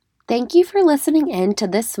Thank you for listening in to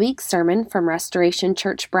this week's sermon from Restoration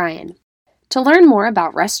Church Bryan. To learn more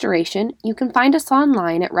about Restoration, you can find us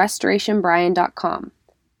online at restorationbryan.com.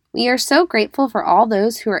 We are so grateful for all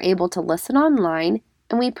those who are able to listen online,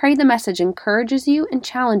 and we pray the message encourages you and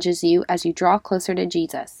challenges you as you draw closer to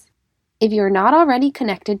Jesus. If you are not already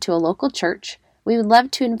connected to a local church, we would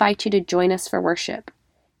love to invite you to join us for worship.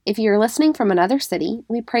 If you are listening from another city,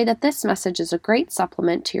 we pray that this message is a great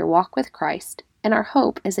supplement to your walk with Christ, and our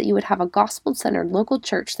hope is that you would have a gospel-centered local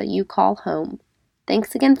church that you call home.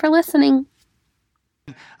 Thanks again for listening.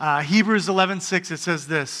 Hebrews 11:6, it says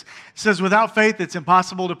this. It says, without faith, it's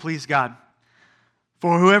impossible to please God.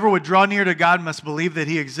 For whoever would draw near to God must believe that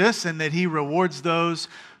He exists and that He rewards those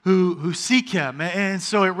who seek Him. And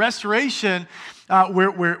so at Restoration,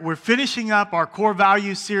 we're finishing up our core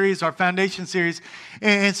value series, our foundation series.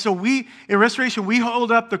 And so at Restoration, we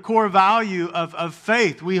hold up the core value of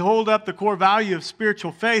faith. We hold up the core value of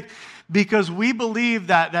spiritual faith because we believe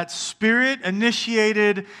that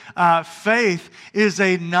Spirit-initiated faith is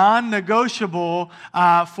a non-negotiable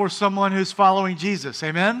for someone who's following Jesus.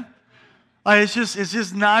 Amen? It's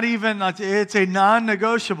just not even, it's a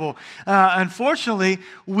non-negotiable. Unfortunately,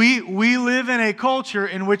 we live in a culture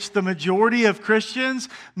in which the majority of Christians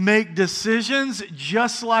make decisions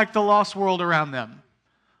just like the lost world around them.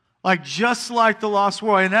 Just like the lost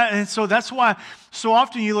world. And so that's why so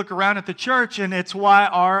often you look around at the church and it's why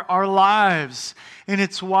our lives and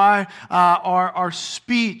it's why our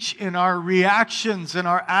speech and our reactions and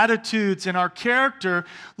our attitudes and our character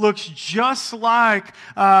looks just like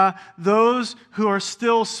those who are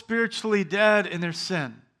still spiritually dead in their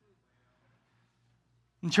sin.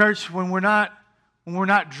 In church, when we're not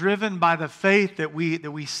driven by the faith that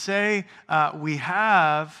we say we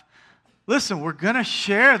have, listen, we're going to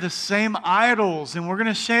share the same idols, and we're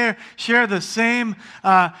going to share the same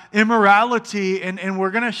immorality, and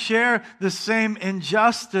we're going to share the same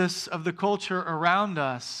injustice of the culture around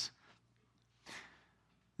us.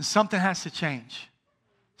 Something has to change.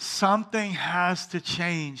 Something has to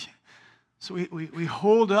change. So we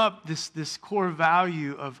hold up this core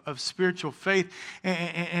value of spiritual faith,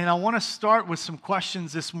 and I want to start with some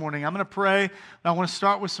questions this morning. I'm going to pray, but I want to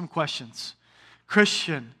start with some questions.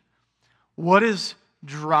 Christian, what is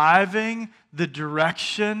driving the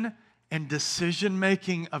direction and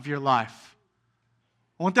decision-making of your life?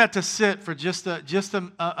 I want that to sit for just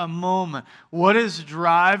a moment. What is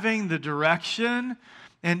driving the direction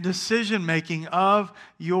and decision-making of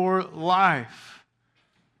your life?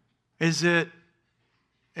 Is it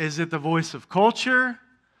the voice of culture?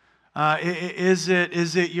 Is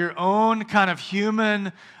it your own kind of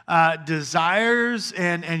human desires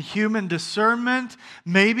and human discernment?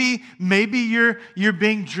 Maybe you're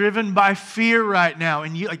being driven by fear right now,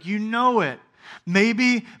 and you know it.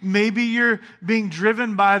 Maybe you're being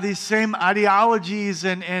driven by these same ideologies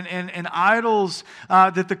and idols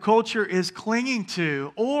that the culture is clinging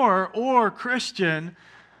to. Or Christian,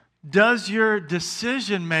 does your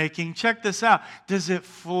decision-making, check this out, does it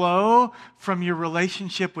flow from your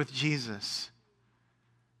relationship with Jesus?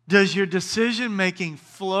 Does your decision-making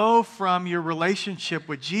flow from your relationship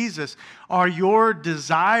with Jesus? Are your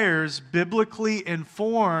desires biblically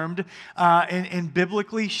informed and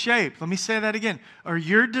biblically shaped? Let me say that again. Are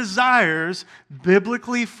your desires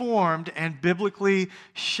biblically formed and biblically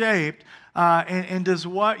shaped? And does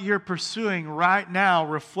what you're pursuing right now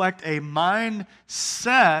reflect a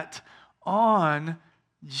mindset on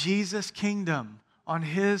Jesus' kingdom, on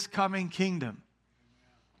His coming kingdom?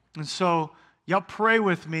 And so, y'all pray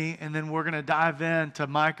with me, and then we're going to dive into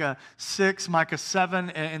Micah 6, Micah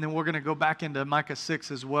 7, and then we're going to go back into Micah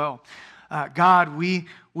 6 as well. God, we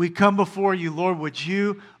come before you, Lord. Would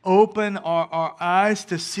you open our eyes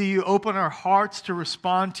to see you, open our hearts to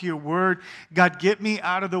respond to your word. God, get me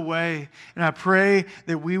out of the way. And I pray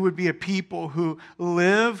that we would be a people who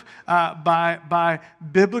live by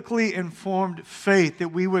biblically informed faith,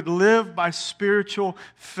 that we would live by spiritual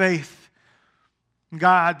faith.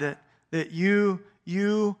 God, that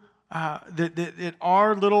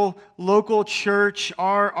our little local church,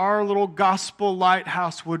 our little gospel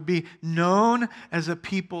lighthouse would be known as a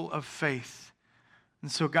people of faith.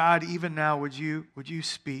 And so, God, even now, would you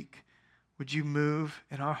speak? Would you move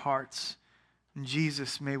in our hearts? And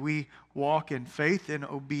Jesus, may we walk in faith and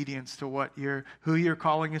obedience to who you're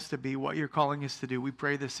calling us to be, what you're calling us to do. We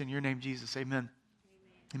pray this in your name, Jesus. Amen.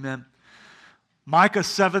 Amen. Micah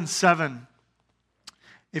 7:7.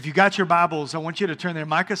 If you got your Bibles, I want you to turn there.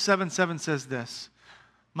 Micah 7:7 says this.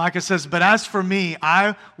 Micah says, "But as for me,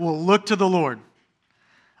 I will look to the Lord.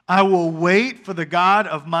 I will wait for the God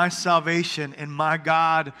of my salvation, and my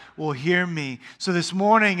God will hear me. So this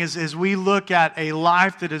morning, as we look at a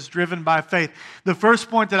life that is driven by faith, the first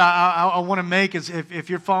point that I want to make is, if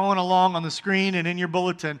you're following along on the screen and in your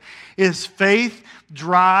bulletin, is faith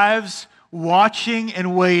drives watching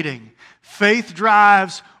and waiting. Faith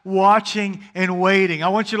drives watching and waiting. I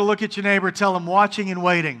want you to look at your neighbor, tell them watching and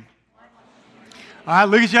waiting. All right,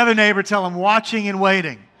 look at your other neighbor, tell them watching and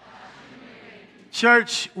waiting.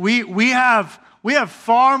 Church, we have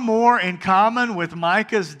far more in common with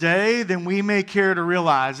Micah's day than we may care to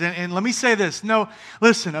realize. And let me say this. No,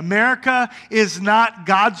 listen, America is not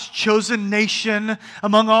God's chosen nation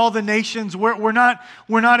among all the nations. We're not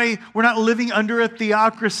living under a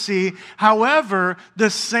theocracy. However, the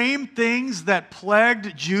same things that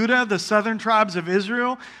plagued Judah, the southern tribes of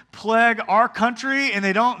Israel, plague our country, and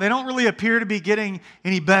they don't really appear to be getting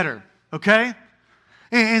any better. Okay?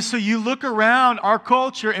 And so you look around our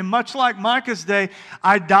culture, and much like Micah's day,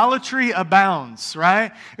 idolatry abounds,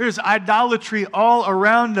 right? There's idolatry all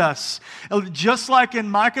around us. Just like in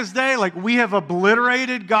Micah's day, like we have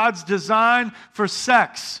obliterated God's design for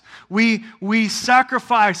sex. We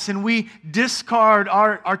sacrifice and we discard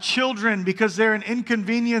our children because they're an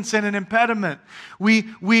inconvenience and an impediment.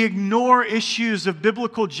 We ignore issues of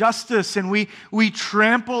biblical justice, and we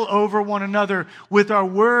trample over one another with our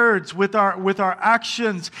words, with our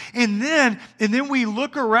actions. And then we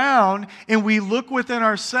look around and we look within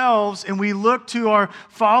ourselves and we look to our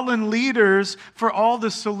fallen leaders for all the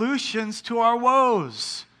solutions to our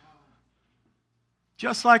woes.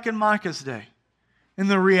 Just like in Micah's day. And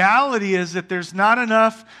the reality is that there's not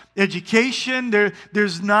enough education,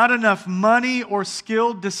 there's not enough money or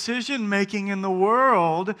skilled decision-making in the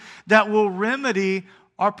world that will remedy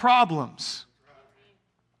our problems.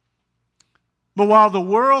 But while the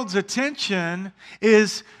world's attention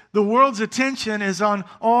is on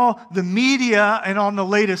all the media and on the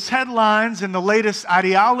latest headlines and the latest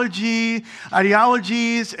ideologies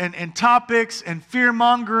and topics and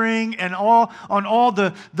fear-mongering and on all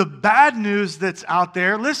the bad news that's out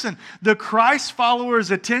there. Listen, the Christ followers'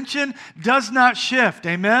 attention does not shift.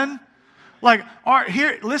 Amen?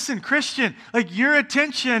 Listen, Christian, your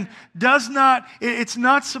attention it's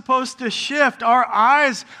not supposed to shift. Your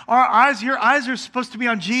eyes are supposed to be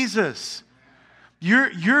on Jesus.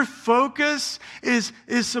 Your focus is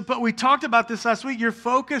we talked about this last week. Your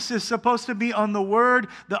focus is supposed to be on the Word,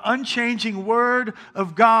 the unchanging Word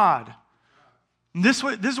of God. And this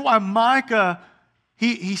is why Micah,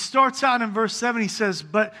 he starts out in verse 7, he says,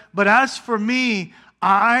 But as for me,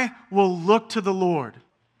 I will look to the Lord.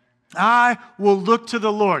 I will look to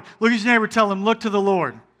the Lord. Look at your neighbor, tell him, look to the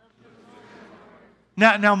Lord.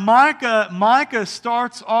 Now Micah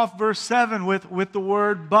starts off verse 7 with the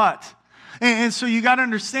word but. And so you got to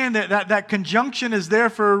understand that conjunction is there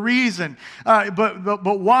for a reason.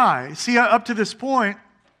 But why? See, up to this point,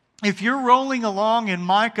 if you're rolling along in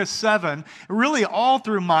Micah 7, really all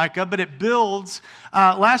through Micah, but it builds.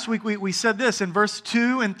 Last week we said this in verse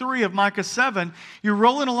 2 and 3 of Micah 7. You're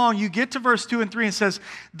rolling along, you get to verse 2 and 3 and it says,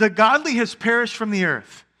 the godly has perished from the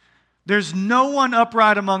earth. There's no one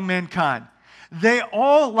upright among mankind. They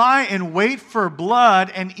all lie in wait for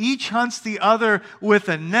blood, and each hunts the other with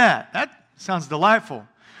a net. That sounds delightful.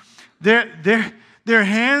 Their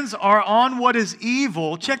hands are on what is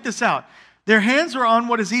evil. Check this out. Their hands are on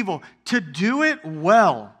what is evil, to do it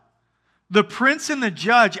well. The prince and the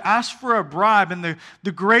judge ask for a bribe, and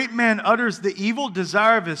the great man utters the evil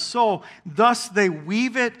desire of his soul. Thus they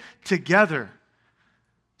weave it together.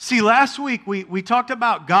 See, last week we talked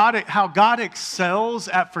about God, how God excels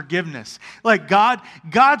at forgiveness. Like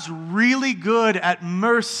God's really good at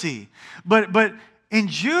mercy. But in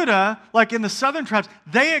Judah, like in the southern tribes,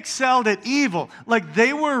 they excelled at evil. Like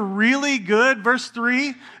they were really good. Verse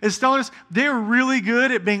 3 is telling us they were really good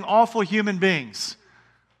at being awful human beings.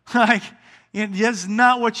 Like, that's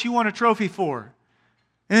not what you want a trophy for.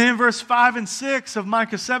 And then in verse 5 and 6 of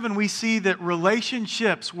Micah 7, we see that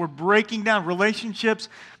relationships were breaking down. Relationships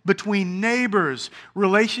between neighbors,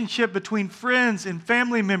 relationship between friends and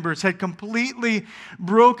family members had completely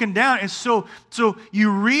broken down. And so you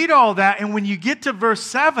read all that, and when you get to verse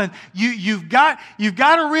 7, you've got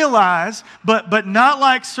to realize, but not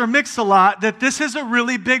like Sir Mix-a-Lot, that this is a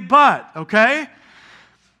really big but, okay?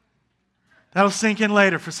 That'll sink in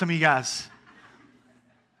later for some of you guys.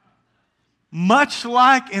 Much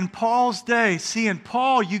like in Paul's day, see, in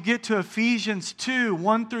Paul, you get to Ephesians 2,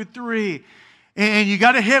 1 through 3, and you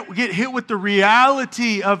got to get hit with the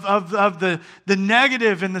reality of the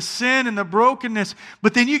negative and the sin and the brokenness.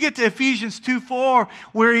 But then you get to Ephesians 2, 4,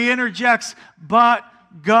 where he interjects, but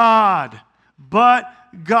God,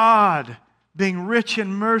 being rich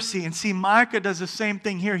in mercy. And see, Micah does the same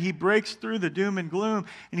thing here. He breaks through the doom and gloom,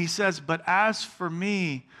 and he says, but as for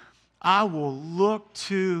me, I will look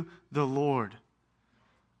to the Lord.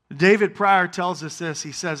 David Pryor tells us this.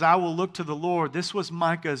 He says, I will look to the Lord. This was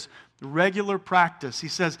Micah's regular practice. He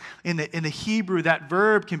says in the Hebrew, that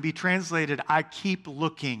verb can be translated, I keep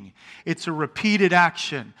looking. It's a repeated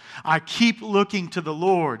action. I keep looking to the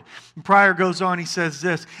Lord. And Pryor goes on, he says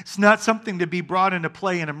this, it's not something to be brought into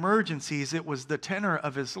play in emergencies. It was the tenor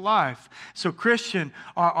of his life. So Christian,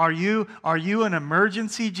 are you an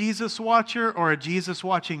emergency Jesus watcher or a Jesus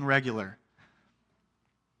watching regular?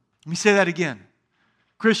 Let me say that again.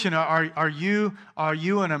 Christian, are you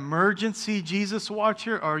an emergency Jesus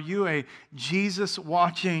watcher? Or are you a Jesus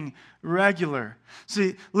watching regular?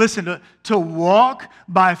 See, listen, to walk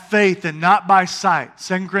by faith and not by sight,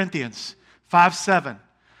 2 Corinthians 5:7,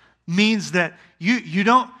 means that you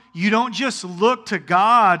don't just look to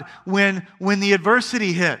God when the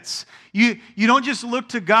adversity hits. You don't just look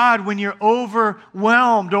to God when you're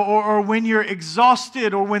overwhelmed or when you're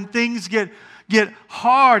exhausted or when things get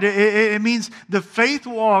hard. It means the faith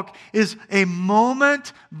walk is a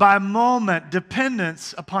moment by moment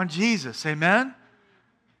dependence upon Jesus. Amen?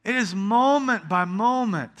 It is moment by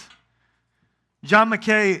moment. John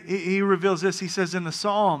Mackay, he reveals this. He says in the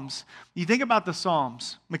Psalms, you think about the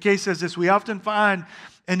Psalms. Mackay says this, we often find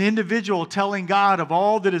an individual telling God of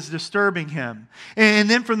all that is disturbing him. And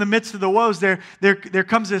then from the midst of the woes, there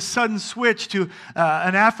comes this sudden switch to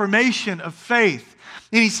an affirmation of faith.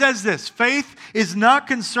 And he says this, faith is not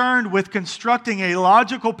concerned with constructing a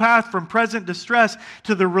logical path from present distress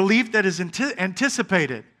to the relief that is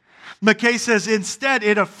anticipated. Mackay says, instead,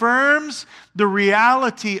 it affirms the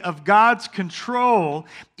reality of God's control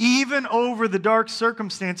even over the dark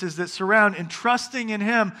circumstances that surround, and trusting in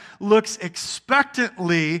Him looks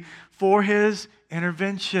expectantly for His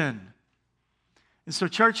intervention. And so,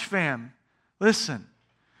 church fam, listen,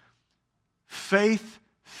 faith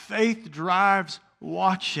drives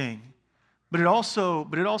watching, but it also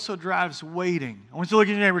drives waiting. I want you to look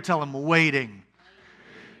at your neighbor and tell him, waiting.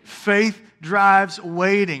 Faith drives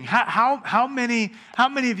waiting. How many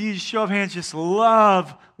of you, show of hands, just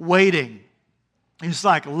love waiting? You just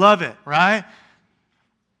love it, right?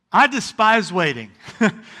 I despise waiting.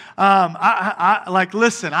 I'm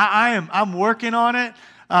working on it.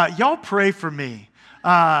 Y'all pray for me.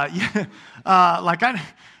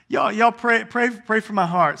 Y'all pray for my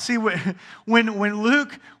heart. See, when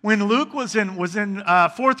Luke was in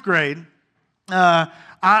fourth grade,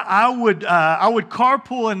 I would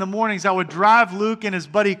carpool in the mornings. I would drive Luke and his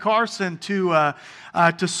buddy Carson to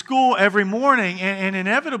school every morning, and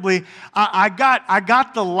inevitably I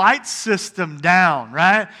got the light system down.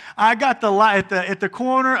 Right, I got the light at the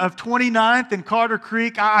corner of 29th and Carter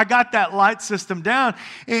Creek. I got that light system down,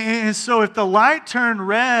 and so if the light turned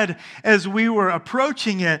red as we were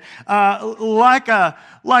approaching it, like a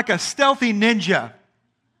stealthy ninja,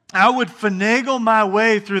 I would finagle my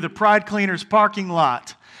way through the Pride Cleaners parking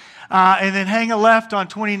lot and then hang a left on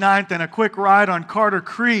 29th and a quick ride on Carter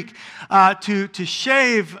Creek to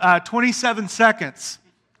shave 27 seconds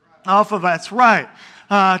off of, that's right,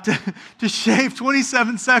 to shave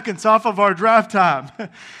 27 seconds off of our drive time.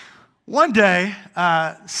 One day,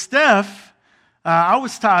 Steph, I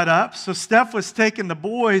was tied up, so Steph was taking the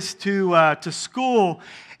boys to school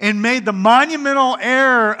and made the monumental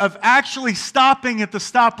error of actually stopping at the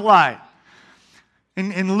stoplight.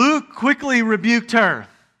 And Luke quickly rebuked her.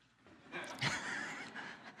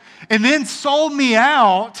 And then sold me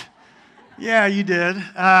out. Yeah, you did.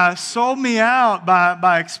 Sold me out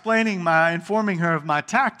by informing her of my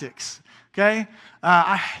tactics. Okay?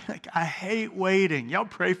 I hate waiting. Y'all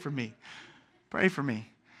pray for me. Pray for me.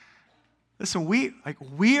 Listen,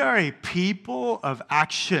 we are a people of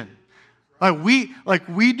action.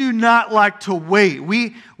 We do not like to wait.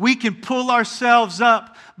 We can pull ourselves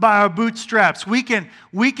up by our bootstraps. We can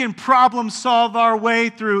problem solve our way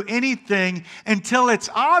through anything until it's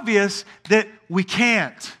obvious that we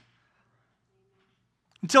can't.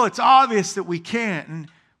 Until it's obvious that we can't. And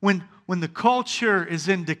when the culture is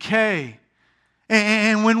in decay,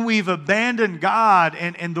 and when we've abandoned God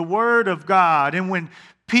and the Word of God, and when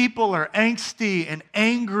people are angsty and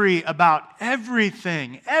angry about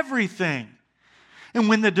everything. And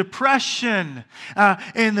when the depression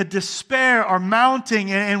and the despair are mounting,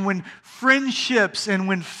 and when friendships and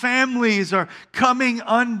when families are coming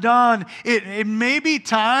undone, it may be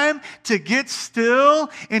time to get still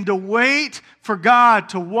and to wait for God,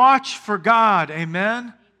 to watch for God.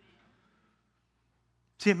 Amen?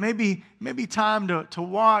 See, it may be time to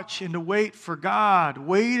watch and to wait for God.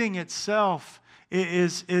 Waiting itself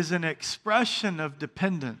is an expression of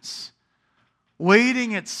dependence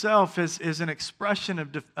Waiting itself is an expression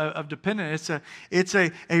of dependence. It's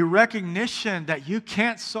a recognition that you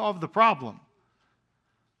can't solve the problem.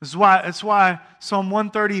 That's why Psalm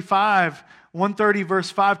 130 verse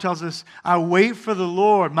 5 tells us, I wait for the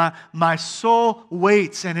Lord. My soul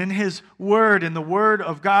waits, and in His word, in the word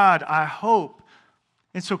of God, I hope.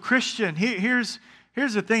 And so, Christian, here's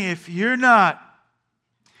the thing. If you're not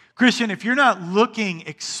looking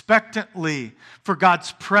expectantly for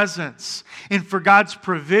God's presence and for God's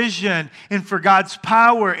provision and for God's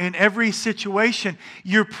power in every situation,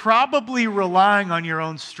 you're probably relying on your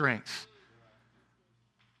own strength.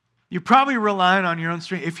 You're probably relying on your own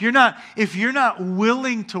strength. If you're not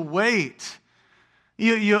willing to wait,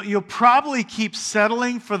 you'll probably keep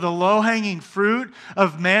settling for the low-hanging fruit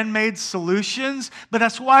of man-made solutions, but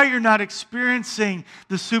that's why you're not experiencing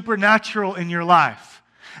the supernatural in your life.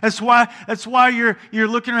 That's why you're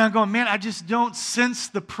looking around going, man, I just don't sense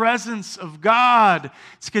the presence of God.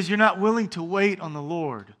 It's because you're not willing to wait on the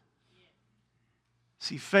Lord.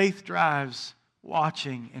 See, faith drives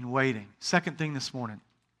watching and waiting. Second thing this morning.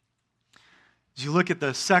 As you look at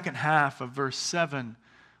the second half of verse 7,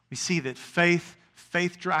 we see that faith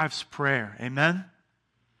drives prayer. Amen?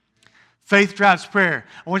 Faith drives prayer.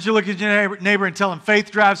 I want you to look at your neighbor and tell him, faith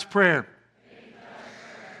drives prayer.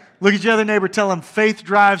 Look at your other neighbor, tell him, faith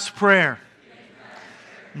drives prayer.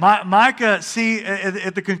 Micah, see,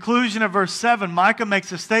 at the conclusion of verse 7, Micah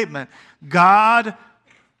makes a statement,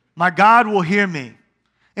 my God will hear me.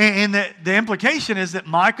 And the implication is that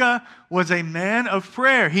Micah was a man of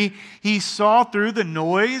prayer. He saw through the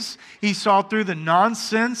noise. He saw through the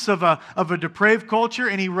nonsense of a depraved culture.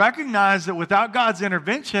 And he recognized that without God's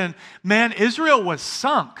intervention, man, Israel was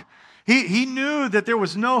sunk. He knew that there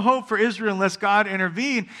was no hope for Israel unless God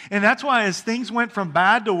intervened. And that's why as things went from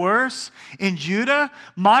bad to worse in Judah,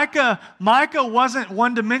 Micah wasn't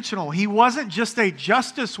one-dimensional. He wasn't just a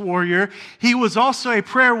justice warrior. He was also a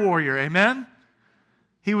prayer warrior. Amen?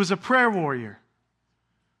 He was a prayer warrior.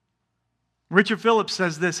 Richard Phillips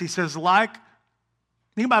says this. He says,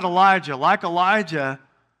 think about Elijah. Like Elijah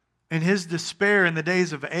in his despair in the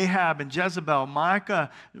days of Ahab and Jezebel,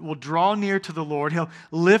 Micah will draw near to the Lord. He'll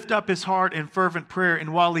lift up his heart in fervent prayer.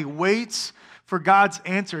 And while he waits for God's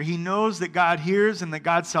answer, he knows that God hears and that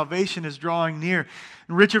God's salvation is drawing near.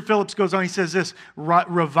 And Richard Phillips goes on, he says this,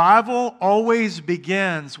 revival always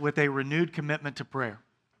begins with a renewed commitment to prayer.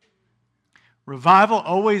 Revival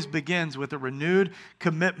always begins with a renewed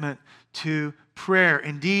commitment to prayer.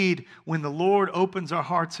 Indeed, when the Lord opens our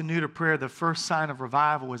hearts anew to prayer, the first sign of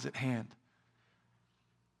revival is at hand.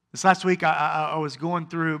 This last week, I was going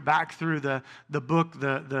back through the book,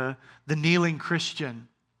 the Kneeling Christian.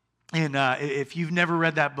 And if you've never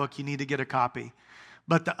read that book, you need to get a copy.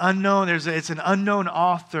 But it's an unknown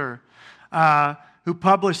author who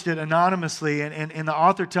published it anonymously, and the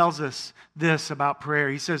author tells us this about prayer.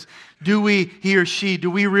 He says, he or she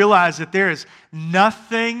realize that there is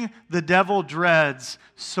nothing the devil dreads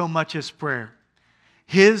so much as prayer?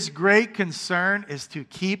 His great concern is to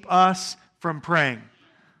keep us from praying.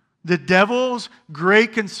 The devil's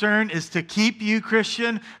great concern is to keep you,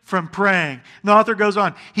 Christian, from praying. And the author goes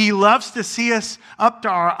on, he loves to see us up to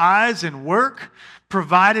our eyes in work,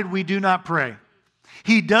 provided we do not pray.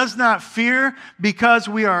 He does not fear because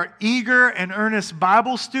we are eager and earnest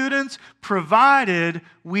Bible students, provided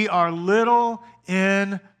we are little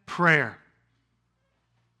in prayer.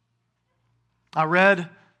 I read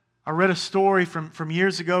a story from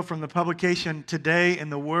years ago from the publication Today in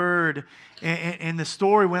the Word, and the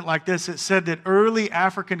story went like this. It said that early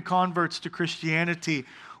African converts to Christianity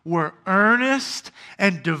were earnest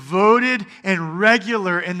and devoted and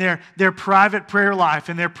regular in their private prayer life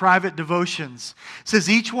and their private devotions. It says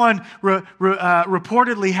each one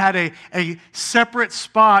reportedly had a separate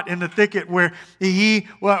spot in the thicket where he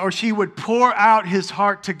or she would pour out his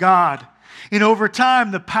heart to God. And over time,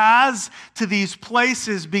 the paths to these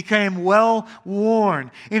places became well worn.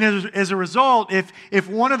 And as a result, if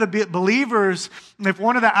one of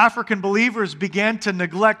the African believers began to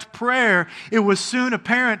neglect prayer, it was soon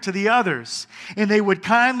apparent to the others. And they would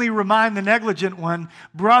kindly remind the negligent one,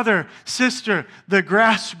 brother, sister, the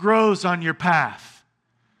grass grows on your path.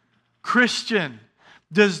 Christian,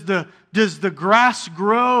 does the grass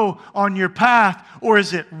grow on your path, or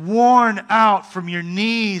is it worn out from your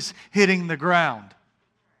knees hitting the ground?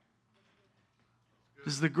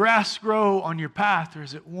 Does the grass grow on your path, or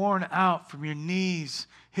is it worn out from your knees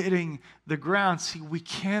hitting the ground? See, we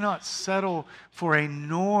cannot settle for a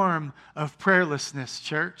norm of prayerlessness,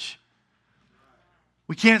 church.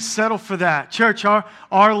 We can't settle for that. Church,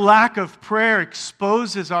 our lack of prayer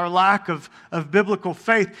exposes our lack of biblical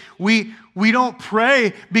faith. We don't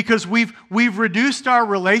pray because we've reduced our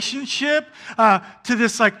relationship to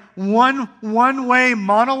this like one-way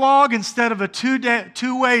monologue instead of a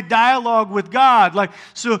two-way dialogue with God. Like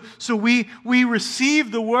so we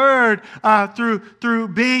receive the word through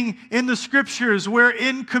being in the scriptures. We're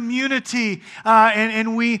in community,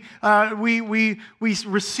 and we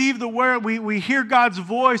receive the word. We hear God's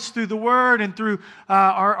voice through the word and through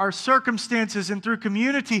our circumstances and through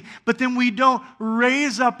community. But then we don't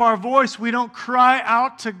raise up our voice. We don't cry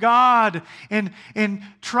out to God and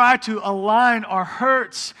try to align our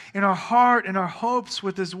hurts in our heart and our hopes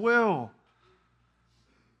with His will.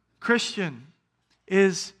 Christian,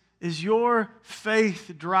 is your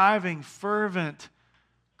faith driving fervent,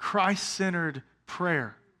 Christ-centered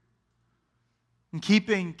prayer? And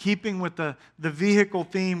keeping with the vehicle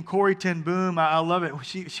theme, Corrie ten Boom, I love it.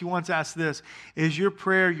 She once asked this: is your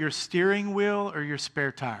prayer your steering wheel or your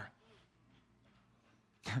spare tire?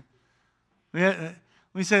 Let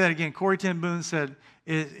me say that again. Corrie ten Boom said,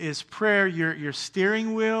 is prayer your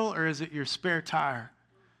steering wheel or is it your spare tire?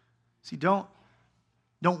 See, don't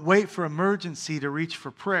wait for emergency to reach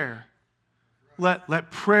for prayer.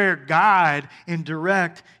 Let prayer guide and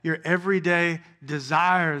direct your everyday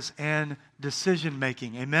desires and decision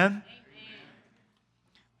making. Amen?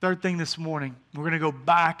 Third thing this morning, we're going to go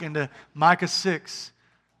back into Micah 6.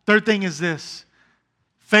 Third thing is this: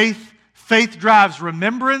 faith drives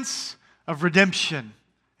remembrance of redemption.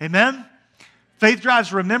 Amen? Faith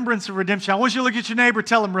drives remembrance of redemption. I want you to look at your neighbor,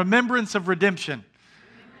 tell him remembrance of redemption.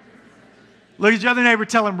 Look at your other neighbor,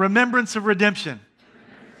 tell him remembrance of redemption.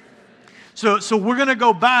 So we're going to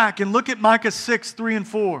go back and look at Micah 6, 3 and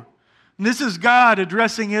 4. And this is God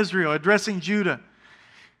addressing Israel, addressing Judah.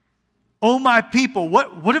 "O my people,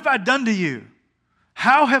 what have I done to you?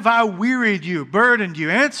 How have I wearied you, burdened you?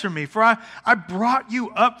 Answer me, for I brought you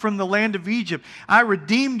up from the land of Egypt. I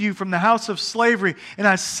redeemed you from the house of slavery, and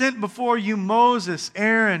I sent before you Moses,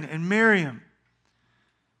 Aaron, and Miriam."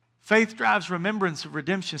 Faith drives remembrance of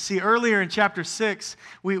redemption. See, earlier in chapter 6,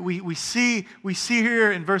 we see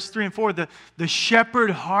here in verse 3 and 4 the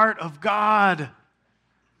shepherd heart of God.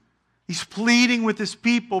 He's pleading with His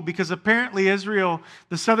people because apparently Israel,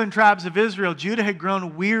 the southern tribes of Israel, Judah had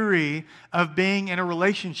grown weary of being in a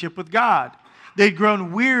relationship with God. They'd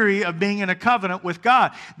grown weary of being in a covenant with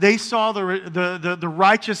God. They saw the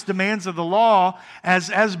righteous demands of the law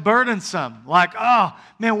as burdensome. Like, oh,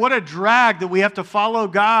 man, what a drag that we have to follow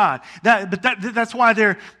God. That's why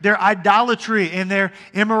their idolatry and their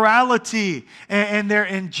immorality and their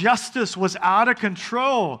injustice was out of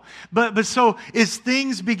control. But so as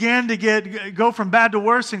things began to go from bad to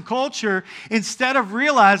worse in culture, instead of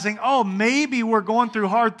realizing, oh, maybe we're going through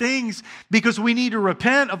hard things because we need to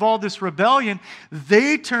repent of all this rebellion,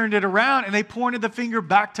 they turned it around and they pointed the finger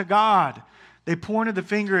back to God. They pointed the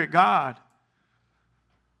finger at God.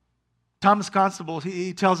 Thomas Constable,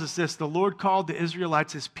 he tells us this: the Lord called the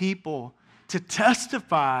Israelites His people to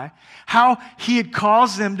testify how He had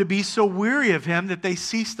caused them to be so weary of Him that they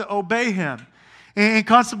ceased to obey Him. And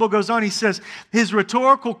Constable goes on, he says, his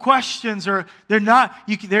rhetorical questions they're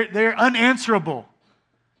unanswerable.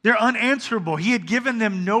 They're unanswerable. He had given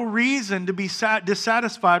them no reason to be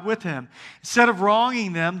dissatisfied with Him. Instead of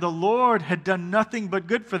wronging them, the Lord had done nothing but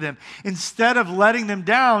good for them. Instead of letting them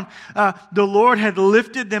down, the Lord had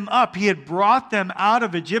lifted them up. He had brought them out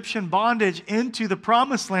of Egyptian bondage into the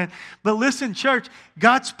promised land. But listen, church,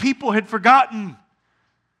 God's people had forgotten.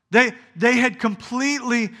 They had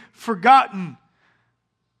completely forgotten.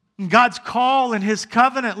 God's call and His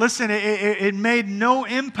covenant, listen, it made no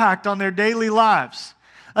impact on their daily lives.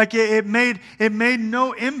 Like it made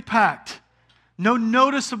no impact, no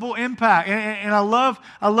noticeable impact. And I love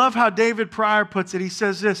how David Pryor puts it. He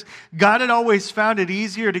says this: God had always found it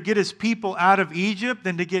easier to get His people out of Egypt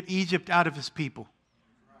than to get Egypt out of His people.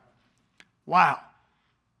 Wow.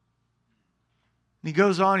 And he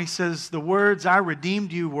goes on, he says, the words, "I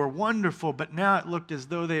redeemed you," were wonderful, but now it looked as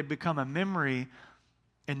though they had become a memory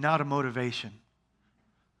and not a motivation.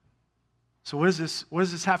 So what does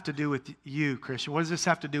this have to do with you, Christian? What does this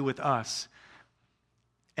have to do with us?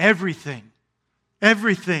 Everything.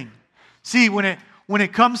 Everything. See, when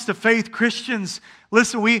it comes to faith, Christians,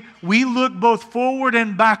 listen, we look both forward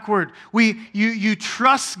and backward. You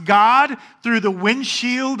trust God through the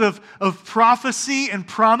windshield of prophecy and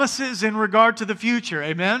promises in regard to the future.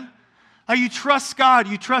 Amen? You trust God,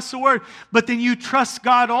 you trust the Word, but then you trust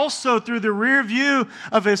God also through the rear view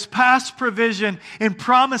of His past provision and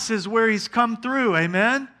promises where He's come through.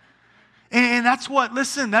 Amen? And that's what,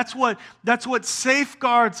 listen, that's what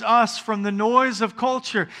safeguards us from the noise of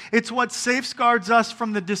culture. It's what safeguards us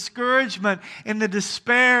from the discouragement and the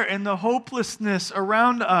despair and the hopelessness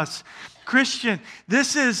around us. Christian,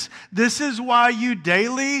 this is why you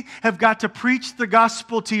daily have got to preach the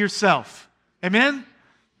gospel to yourself. Amen?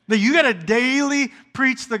 That you got to daily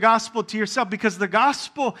preach the gospel to yourself, because the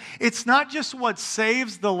gospel, it's not just what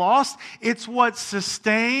saves the lost, it's what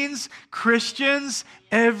sustains Christians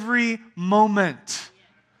every moment.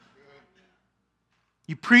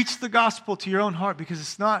 You preach the gospel to your own heart, because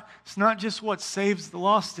it's not just what saves the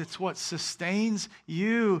lost, it's what sustains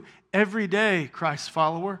you every day, Christ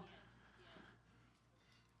follower.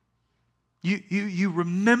 You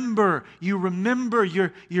remember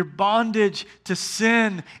your bondage to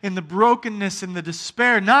sin and the brokenness and the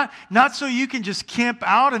despair. Not so you can just camp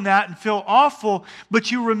out in that and feel awful, but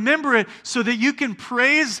you remember it so that you can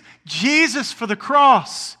praise Jesus for the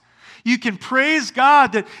cross. You can praise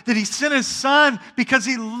God that He sent His Son because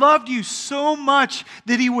He loved you so much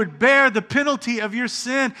that He would bear the penalty of your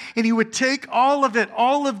sin, and He would take all of it,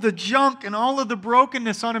 all of the junk and all of the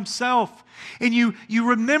brokenness on Himself. And you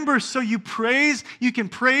remember, so you can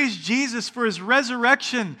praise Jesus for His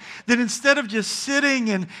resurrection, that instead of just sitting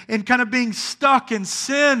and kind of being stuck in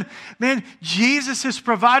sin, man, Jesus has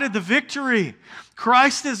provided the victory.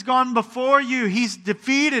 Christ has gone before you. He's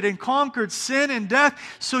defeated and conquered sin and death.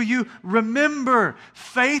 So you remember,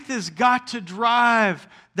 faith has got to drive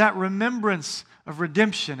that remembrance of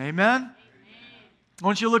redemption. Amen? I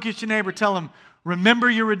want you to look at your neighbor, tell him, remember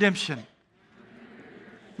your redemption.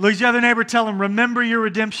 Look at your other neighbor, tell him, remember your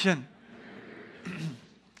redemption.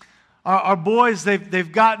 Our boys,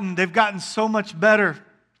 they've gotten so much better.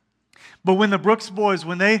 But when the Brooks boys,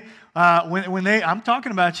 when they I'm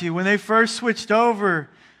talking about you, when they first switched over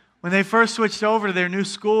to their new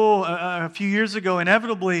school a few years ago,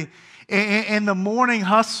 inevitably, in the morning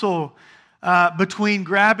hustle between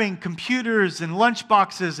grabbing computers and lunch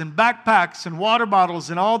boxes and backpacks and water bottles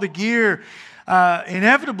and all the gear,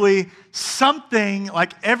 inevitably something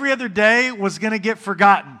like every other day was going to get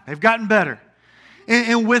forgotten. They've gotten better.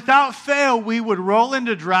 And without fail, we would roll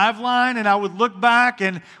into Driveline, and I would look back,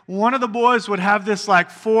 and one of the boys would have this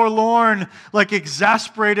like forlorn, like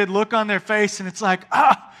exasperated look on their face, and it's like,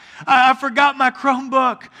 I forgot my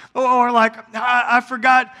Chromebook, or like I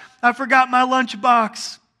forgot my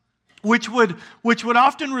lunchbox, which would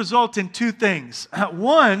often result in two things.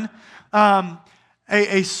 One,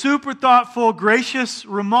 a super thoughtful, gracious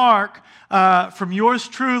remark from yours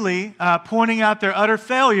truly, pointing out their utter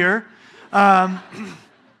failure.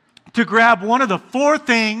 To grab one of the four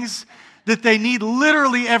things that they need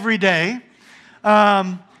literally every day.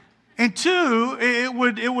 And two, it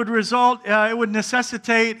would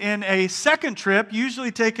necessitate in a second trip,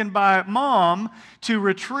 usually taken by mom, to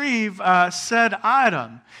retrieve said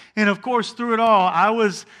item. And of course, through it all, I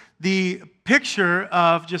was the picture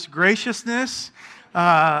of just graciousness,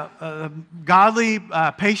 godly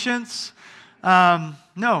patience.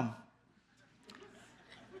 No.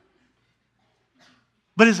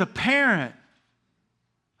 But as a parent,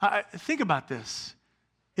 think about this.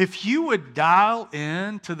 If you would dial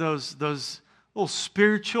in to those little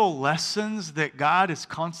spiritual lessons that God is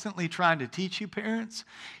constantly trying to teach you, parents,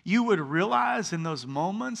 you would realize in those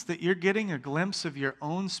moments that you're getting a glimpse of your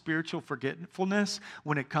own spiritual forgetfulness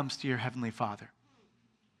when it comes to your Heavenly Father.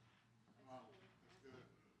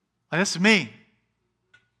 That's me.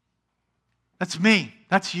 That's me.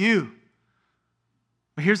 That's you.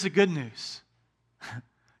 But here's the good news.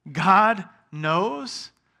 God knows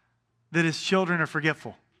that His children are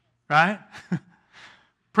forgetful, right?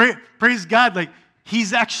 Praise God, like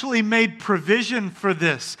He's actually made provision for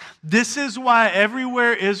this. This is why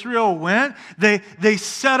everywhere Israel went, they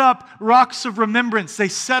set up rocks of remembrance. They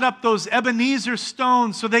set up those Ebenezer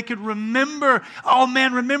stones so they could remember, oh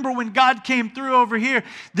man, remember when God came through over here.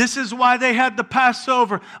 This is why they had the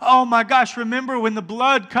Passover. Oh my gosh, remember when the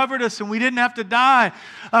blood covered us and we didn't have to die.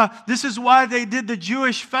 This is why they did the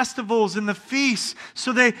Jewish festivals and the feasts.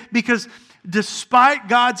 Because despite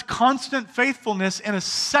God's constant faithfulness, in a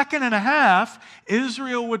second and a half,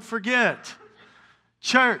 Israel would forget.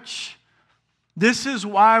 Church, this is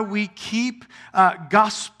why we keep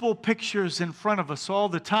gospel pictures in front of us all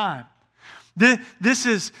the time. This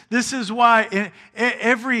is why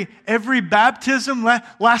every baptism,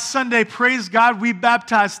 last Sunday, praise God, we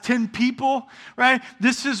baptized 10 people, right?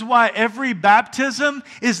 This is why every baptism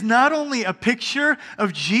is not only a picture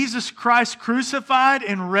of Jesus Christ crucified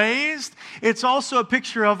and raised, it's also a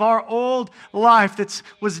picture of our old life that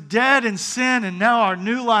was dead in sin and now our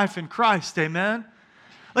new life in Christ, amen?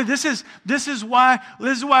 Like this is why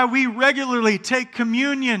we regularly take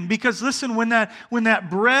communion, because listen, when that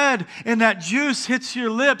bread and that juice hits your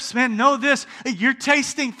lips, man, know this, you're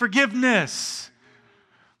tasting forgiveness.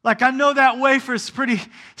 Like, I know that wafer is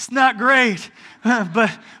it's not great,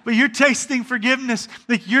 but you're tasting forgiveness.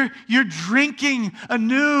 Like you're drinking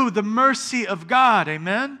anew the mercy of God.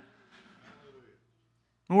 Amen?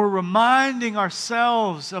 And we're reminding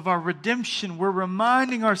ourselves of our redemption. We're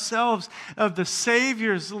reminding ourselves of the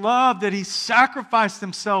Savior's love, that He sacrificed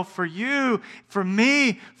Himself for you, for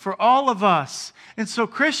me, for all of us. And so,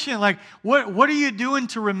 Christian, like, what are you doing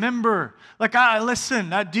to remember? Like,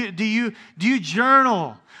 do you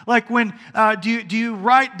journal? Like do you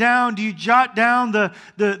write down, do you jot down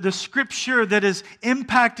the scripture that has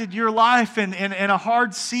impacted your life in a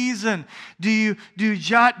hard season? Do you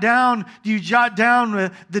jot down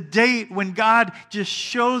the date when God just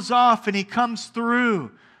shows off and He comes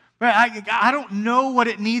through? Right? I don't know what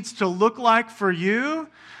it needs to look like for you,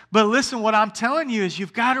 but listen, what I'm telling you is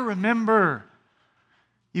you've got to remember.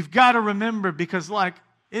 You've got to remember, because like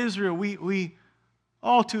Israel, we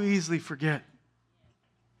all too easily forget.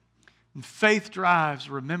 And faith drives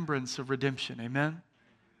remembrance of redemption. Amen?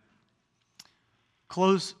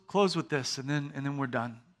 Close with this, and then we're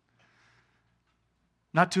done.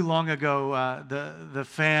 Not too long ago,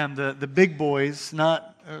 the big boys,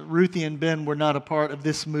 not Ruthie and Ben, were not a part of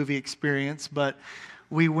this movie experience, but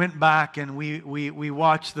we went back and we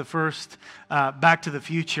watched the first Back to the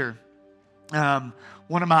Future.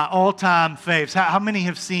 One of my all-time faves. How many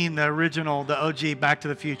have seen the original, the OG Back to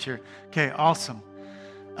the Future? Okay, awesome.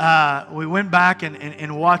 We went back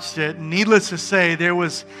and watched it. Needless to say, there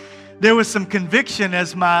was some conviction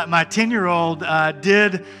as my 10-year-old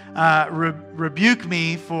did rebuke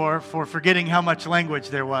me for forgetting how much language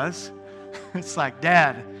there was. It's like,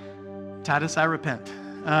 Dad, Titus, I repent.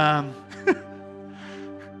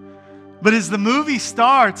 But as the movie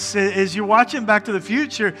starts, as you're watching Back to the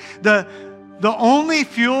Future, the only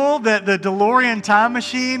fuel that the DeLorean time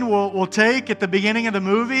machine will take at the beginning of the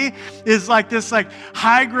movie is like this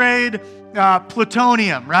high-grade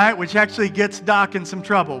plutonium, right? Which actually gets Doc in some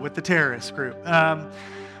trouble with the terrorist group.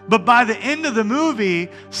 But by the end of the movie,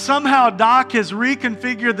 somehow Doc has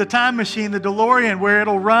reconfigured the time machine, the DeLorean, where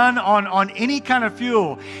it'll run on any kind of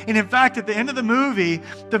fuel. And in fact, at the end of the movie,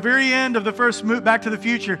 the very end of the first Back to the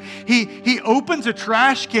Future, he opens a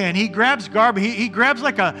trash can. He grabs garbage. He grabs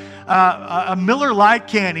like a Miller Lite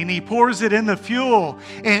can, and he pours it in the fuel.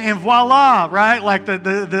 And voila, right? Like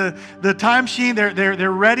the time machine,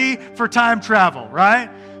 they're ready for time travel, right?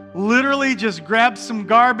 Literally just grabs some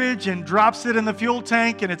garbage and drops it in the fuel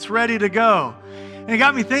tank, and it's ready to go. And it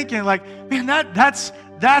got me thinking, like, man,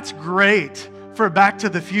 that's great for Back to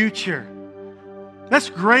the Future. That's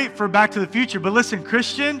great for Back to the Future. But listen,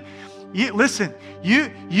 Christian,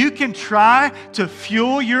 you can try to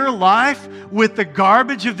fuel your life with the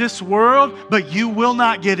garbage of this world, but you will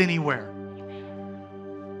not get anywhere.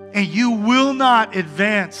 And you will not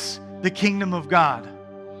advance the kingdom of God.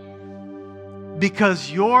 Because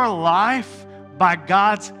your life, by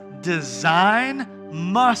God's design,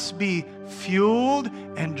 must be fueled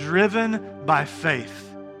and driven by faith.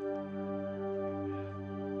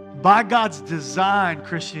 By God's design,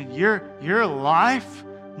 Christian, your life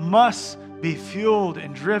must be fueled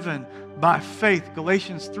and driven by faith.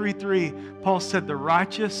 Galatians 3:3, Paul said, the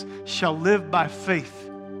righteous shall live by faith.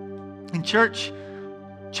 In church,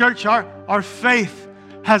 our faith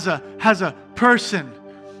has a person.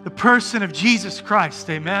 The person of Jesus Christ,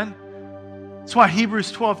 amen? That's why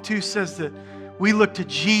Hebrews 12:2 says that we look to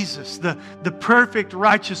Jesus, the perfect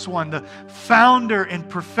righteous one, the founder and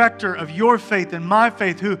perfecter of your faith and my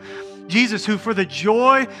faith, Jesus, who for the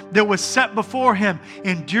joy that was set before Him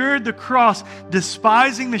endured the cross,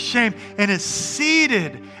 despising the shame, and is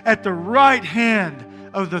seated at the right hand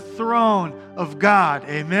of the throne of God,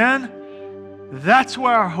 amen? That's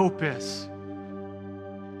where our hope is.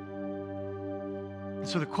 And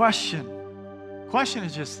so the question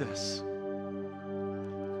is just this.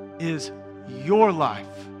 Is your life,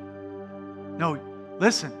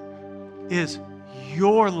 is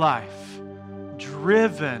your life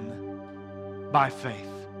driven by faith?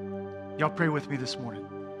 Y'all pray with me this morning.